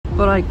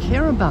But I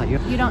care about you.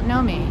 You don't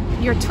know me.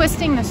 You're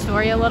twisting the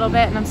story a little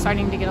bit, and I'm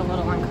starting to get a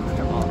little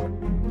uncomfortable.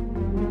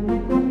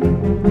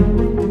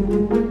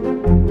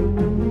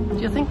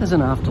 Do you think there's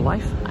an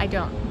afterlife? I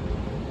don't.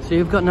 So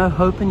you've got no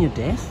hope in your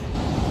death?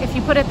 If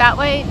you put it that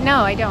way,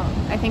 no, I don't.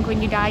 I think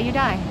when you die, you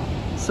die.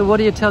 So what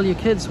do you tell your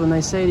kids when they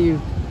say to you,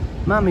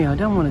 Mommy, I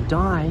don't want to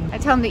die? I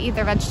tell them to eat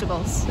their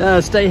vegetables.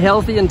 Stay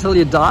healthy until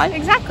you die?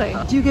 Exactly.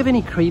 Do you give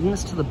any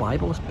credence to the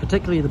Bible,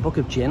 particularly the book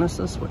of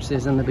Genesis, which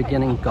says in the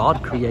beginning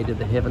God created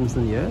the heavens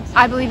and the earth?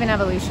 I believe in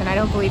evolution. I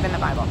don't believe in the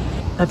Bible.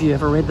 Have you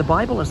ever read the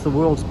Bible? It's the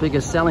world's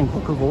biggest selling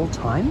book of all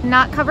time.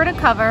 Not cover to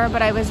cover,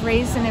 but I was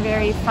raised in a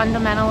very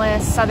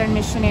fundamentalist, Southern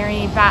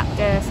missionary,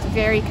 Baptist,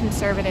 very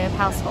conservative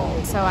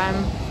household. So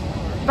I'm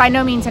by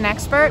no means an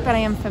expert, but I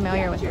am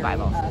familiar with the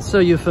Bible. So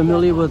you're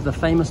familiar with the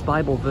famous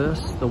Bible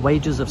verse, the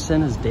wages of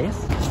sin is death?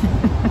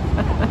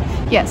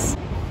 Yes.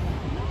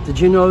 Did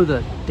you know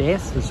that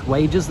death is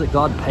wages that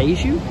God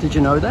pays you? Did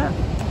you know that?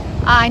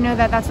 I know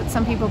that that's what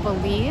some people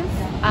believe.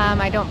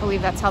 I don't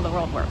believe that's how the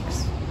world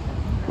works.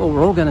 Well,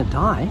 we're all going to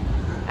die.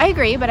 I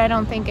agree, but I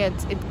don't think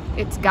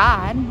it's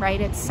God,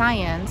 right? It's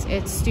science,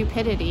 it's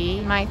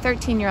stupidity. My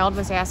 13-year-old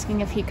was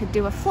asking if he could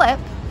do a flip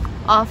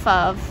off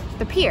of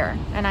the pier,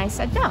 and I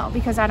said no,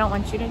 because I don't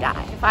want you to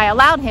die. If I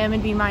allowed him,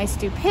 it'd be my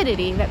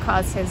stupidity that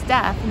caused his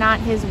death, not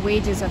his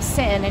wages of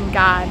sin and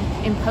God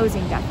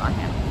imposing death on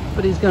him.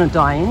 But he's going to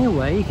die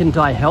anyway. He can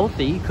die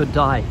healthy. He could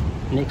die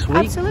next week,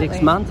 Absolutely.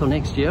 Next month, or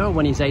next year, or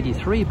when he's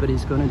 83, but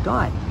he's going to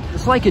die.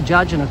 It's like a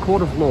judge in a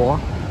court of law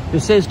who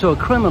says to a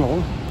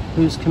criminal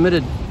who's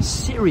committed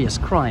serious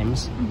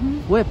crimes,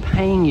 we're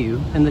paying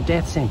you in the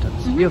death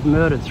sentence. You've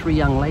murdered 3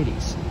 young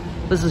ladies.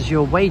 This is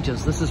your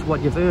wages. This is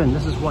what you've earned.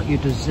 This is what you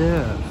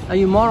deserve. Are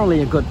you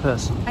morally a good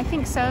person? I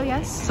think so,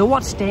 yes. So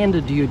what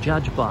standard do you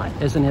judge by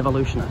as an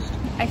evolutionist?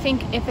 I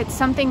think if it's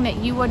something that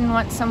you wouldn't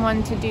want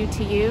someone to do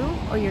to you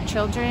or your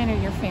children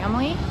or your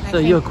family. So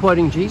you're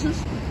quoting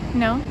Jesus?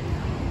 No.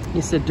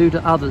 You said do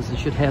to others as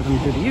should have them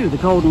do to you, the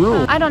golden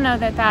rule. I don't know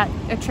that that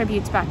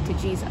attributes back to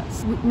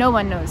Jesus. No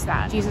one knows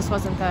that. Jesus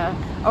wasn't the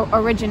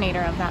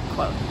originator of that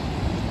quote.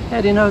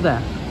 How do you know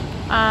that?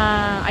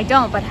 I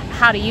don't, but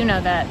how do you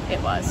know that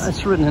it was?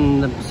 It's written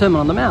in the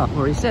Sermon on the Mount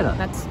where he said it.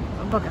 That's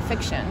a book of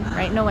fiction,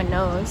 right? No one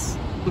knows.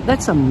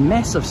 That's a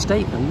massive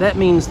statement. That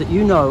means that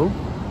you know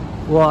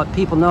what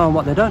people know and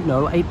what they don't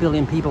know, 8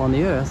 billion people on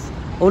the earth.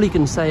 All you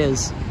can say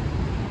is,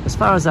 as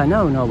far as I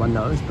know, no one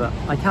knows, but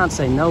I can't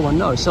say no one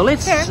knows. So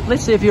let's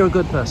see if you're a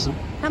good person.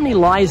 How many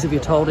lies have you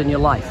told in your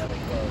life?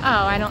 Oh,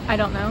 I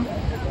don't know.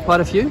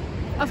 Quite a few?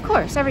 Of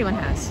course, everyone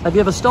has. Have you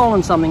ever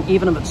stolen something,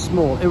 even if it's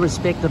small,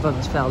 irrespective of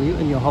its value,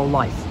 in your whole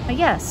life?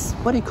 Yes.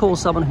 What do you call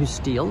someone who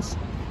steals?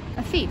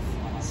 A thief.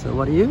 So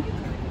what are you?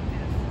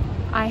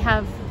 I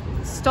have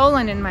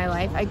stolen in my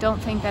life. I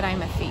don't think that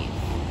I'm a thief.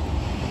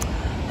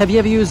 Have you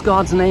ever used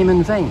God's name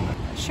in vain?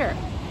 Sure.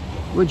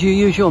 Would you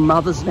use your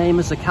mother's name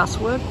as a cuss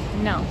word?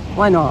 No.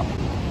 Why not?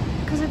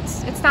 Because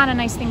it's not a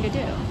nice thing to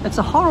do. It's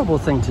a horrible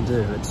thing to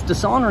do. It's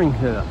dishonoring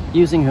her,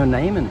 using her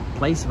name in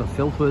place of a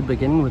filth word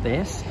beginning with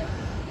S.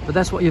 But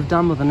that's what you've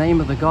done with the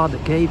name of the God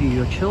that gave you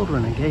your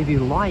children and gave you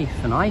life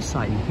and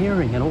eyesight and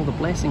hearing and all the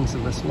blessings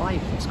of this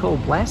life. It's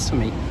called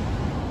blasphemy,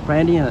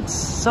 Brandy, and it's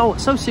so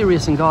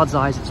serious in God's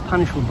eyes, it's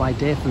punishable by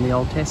death in the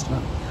Old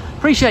Testament.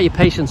 Appreciate your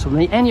patience with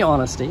me and your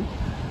honesty.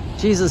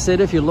 Jesus said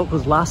if you look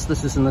with lust,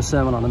 this is in the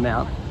Sermon on the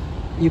Mount,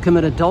 you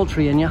commit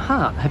adultery in your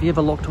heart. Have you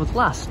ever looked with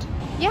lust?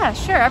 Yeah,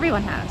 sure,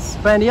 everyone has.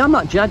 Brandy, I'm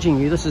not judging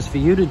you. This is for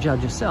you to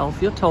judge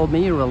yourself. You told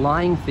me you're a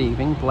lying,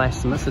 thieving,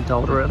 blasphemous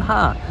adulterer at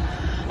heart.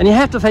 And you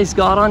have to face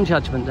God on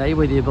Judgment Day,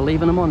 whether you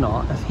believe in him or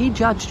not. If he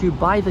judged you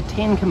by the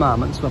 10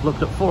 commandments, we've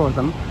looked at 4 of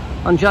them,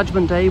 on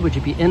Judgment Day, would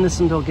you be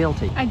innocent or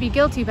guilty? I'd be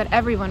guilty, but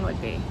everyone would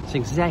be. It's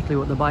exactly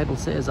what the Bible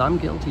says. I'm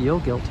guilty,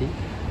 you're guilty.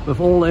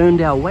 We've all earned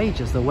our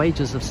wages. The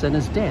wages of sin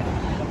is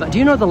death. But do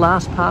you know the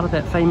last part of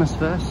that famous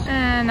verse?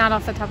 Not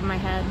off the top of my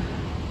head.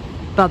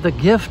 But the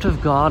gift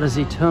of God is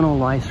eternal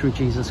life through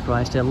Jesus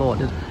Christ our Lord.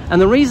 And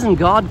the reason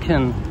God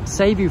can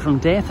save you from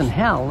death and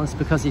hell is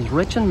because he's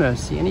rich in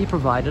mercy and he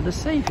provided a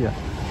Savior.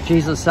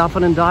 Jesus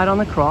suffered and died on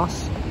the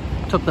cross,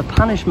 took the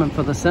punishment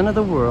for the sin of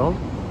the world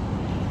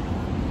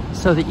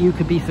so that you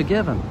could be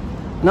forgiven.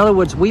 In other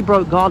words, we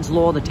broke God's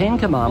law, the 10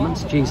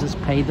 commandments. Jesus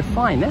paid the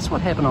fine. That's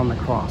what happened on the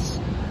cross.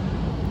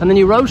 And then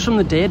he rose from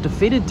the dead,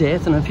 defeated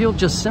death, and if you'll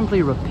just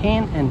simply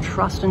repent and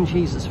trust in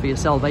Jesus for your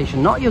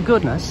salvation, not your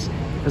goodness,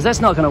 because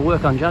that's not going to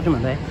work on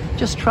Judgment Day,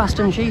 just trust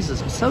in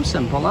Jesus. It's so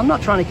simple. I'm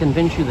not trying to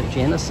convince you that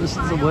Genesis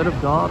is the Word of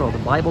God or the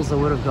Bible's the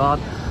Word of God.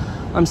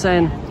 I'm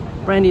saying,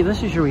 Brandy,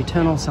 this is your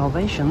eternal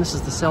salvation. This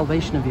is the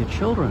salvation of your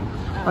children.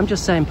 I'm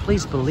just saying,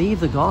 please believe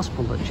the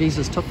gospel that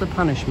Jesus took the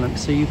punishment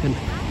so you can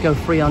go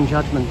free on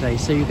Judgment Day,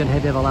 so you can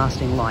have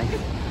everlasting life.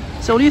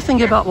 So what do you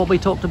think about what we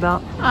talked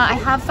about? I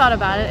have thought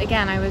about it.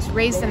 Again, I was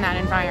raised in that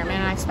environment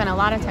and I spent a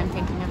lot of time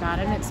thinking about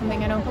it, and it's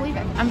something I don't believe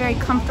in. I'm very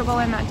comfortable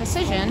in that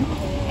decision,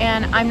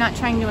 and I'm not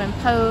trying to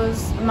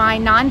impose my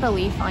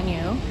non-belief on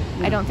you.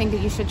 I don't think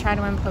that you should try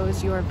to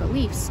impose your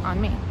beliefs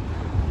on me.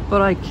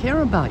 But I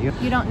care about you.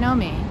 You don't know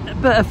me.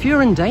 But if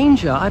you're in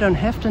danger, I don't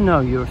have to know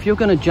you. If you're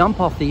going to jump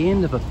off the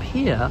end of a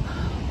pier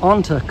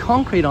onto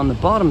concrete on the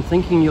bottom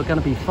thinking you're going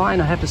to be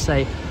fine, I have to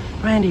say,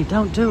 Randy,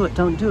 don't do it,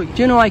 don't do it.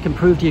 Do you know I can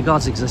prove to you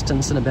God's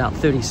existence in about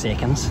 30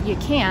 seconds? You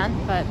can't,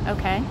 but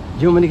okay.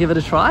 Do you want me to give it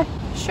a try?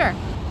 Sure.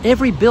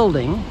 Every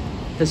building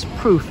is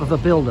proof of a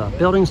builder.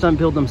 Buildings don't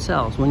build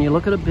themselves. When you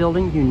look at a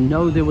building, you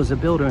know there was a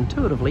builder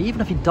intuitively. Even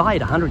if he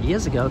died 100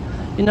 years ago,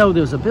 you know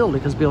there was a builder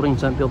because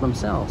buildings don't build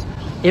themselves.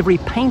 Every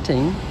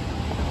painting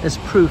is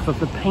proof of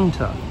the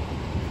painter.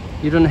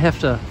 You don't have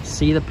to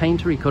see the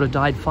painter. He could have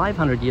died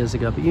 500 years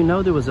ago, but you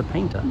know there was a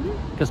painter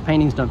because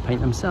paintings don't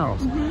paint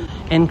themselves.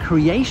 And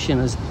creation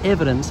is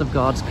evidence of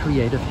God's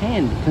creative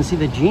hand. You can see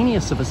the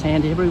genius of his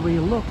hand everywhere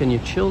you look, in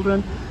your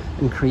children,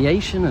 in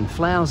creation, and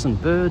flowers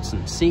and birds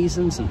and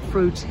seasons and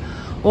fruits.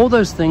 All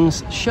those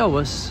things show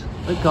us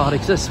that God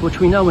exists, which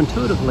we know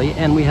intuitively,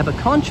 and we have a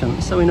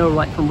conscience, so we know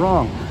right from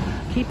wrong.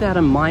 Keep that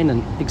in mind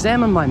and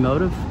examine my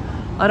motive.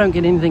 I don't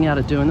get anything out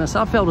of doing this.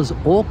 I felt as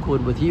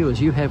awkward with you as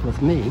you have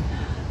with me,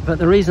 but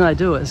the reason I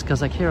do it is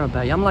because I care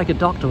about you. I'm like a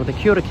doctor with a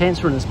cure to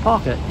cancer in his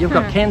pocket. You've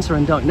got cancer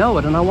and don't know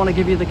it, and I want to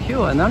give you the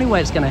cure. And the only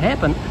way it's going to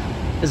happen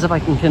is if I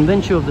can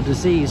convince you of the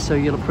disease so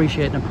you'll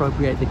appreciate and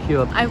appropriate the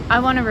cure. I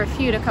want to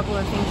refute a couple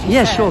of things you said.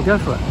 Yeah, sure, go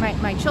for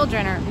it. My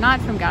children are not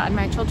from God.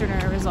 My children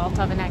are a result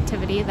of an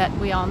activity that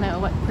we all know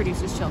what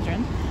produces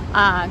children.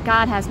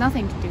 God has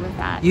nothing to do with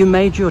that. You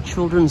made your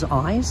children's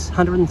eyes,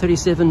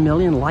 137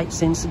 million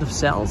light-sensitive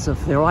cells.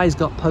 If their eyes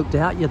got poked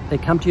out, they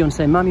come to you and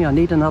say, Mummy, I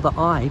need another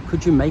eye.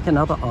 Could you make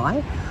another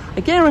eye?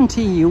 I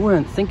guarantee you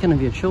weren't thinking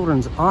of your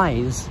children's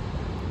eyes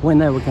when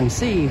they were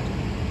conceived.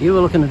 You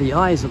were looking at the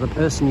eyes of the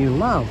person you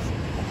love.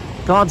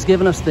 God's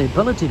given us the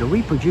ability to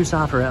reproduce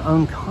after our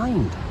own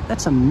kind.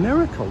 That's a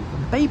miracle.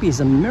 A baby is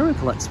a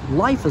miracle.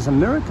 Life is a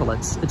miracle.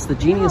 It's the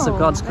genius of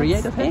God's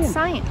creative hand.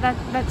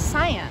 That's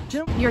science.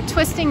 You're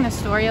twisting the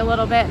story a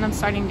little bit, and I'm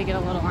starting to get a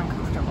little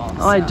uncomfortable.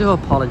 So. I do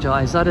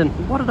apologize.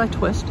 What did I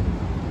twist?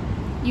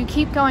 You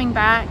keep going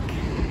back.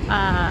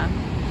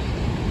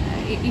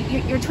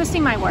 You're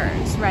twisting my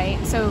words, right?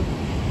 So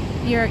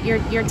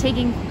you're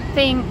taking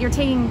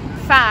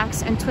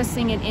facts and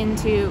twisting it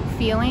into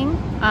feeling,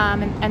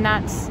 and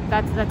that's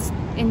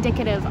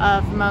indicative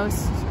of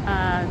most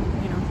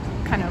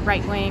kind of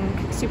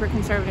right-wing, super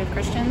conservative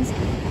Christians.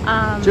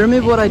 Do you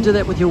remember what I did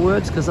that with your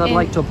words? Because I'd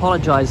like to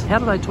apologize. How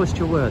did I twist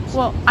your words?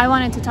 Well, I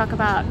wanted to talk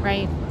about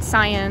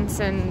science,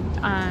 and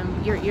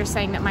you're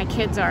saying that my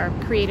kids are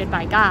created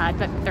by God,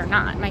 but they're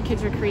not. My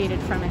kids are created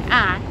from an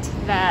act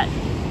that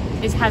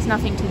has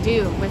nothing to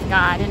do with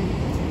God,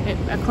 and it,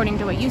 according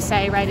to what you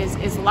say,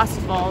 is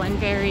lustful and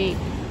very...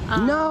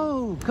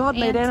 No, God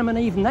made Adam and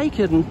Eve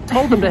naked and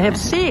told them to have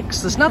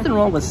sex. There's nothing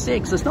wrong with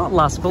sex. It's not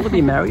lustful to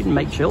be married and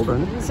make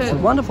children. It's a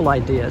wonderful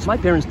idea. My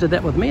parents did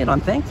that with me, and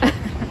I'm thankful.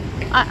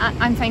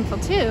 I'm thankful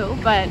too,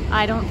 but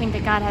I don't think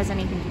that God has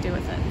anything to do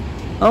with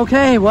it.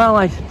 Okay, well,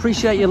 I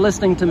appreciate you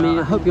listening to me.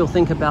 I hope you'll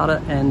think about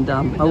it, and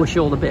I wish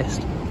you all the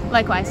best.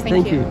 Likewise,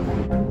 thank you.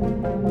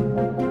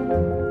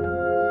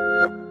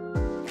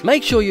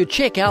 Make sure you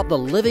check out the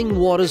Living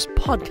Waters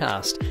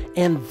podcast.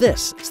 And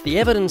this is the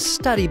Evidence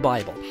Study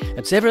Bible.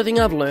 It's everything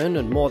I've learned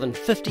in more than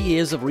 50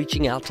 years of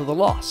reaching out to the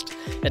lost.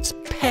 It's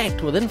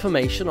packed with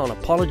information on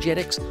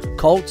apologetics,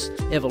 cults,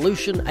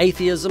 evolution,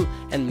 atheism,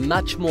 and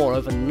much more.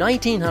 Over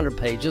 1,900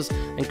 pages,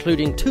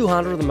 including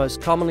 200 of the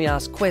most commonly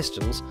asked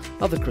questions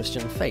of the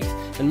Christian faith.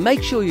 And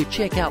make sure you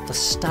check out the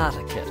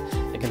Starter Kit.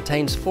 It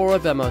contains 4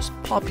 of our most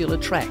popular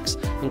tracks,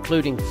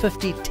 including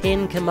 50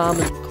 Ten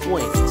Commandment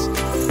coins.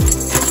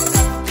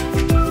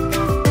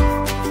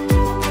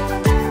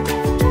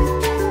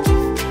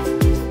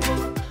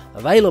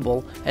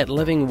 Available at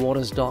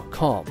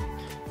livingwaters.com.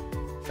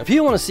 If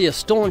you want to see a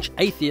staunch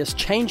atheist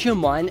change your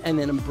mind and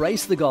then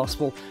embrace the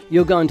gospel,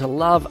 you're going to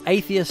love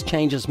Atheist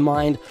Changes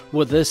Mind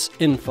with this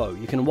info.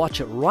 You can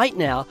watch it right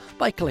now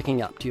by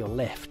clicking up to your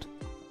left.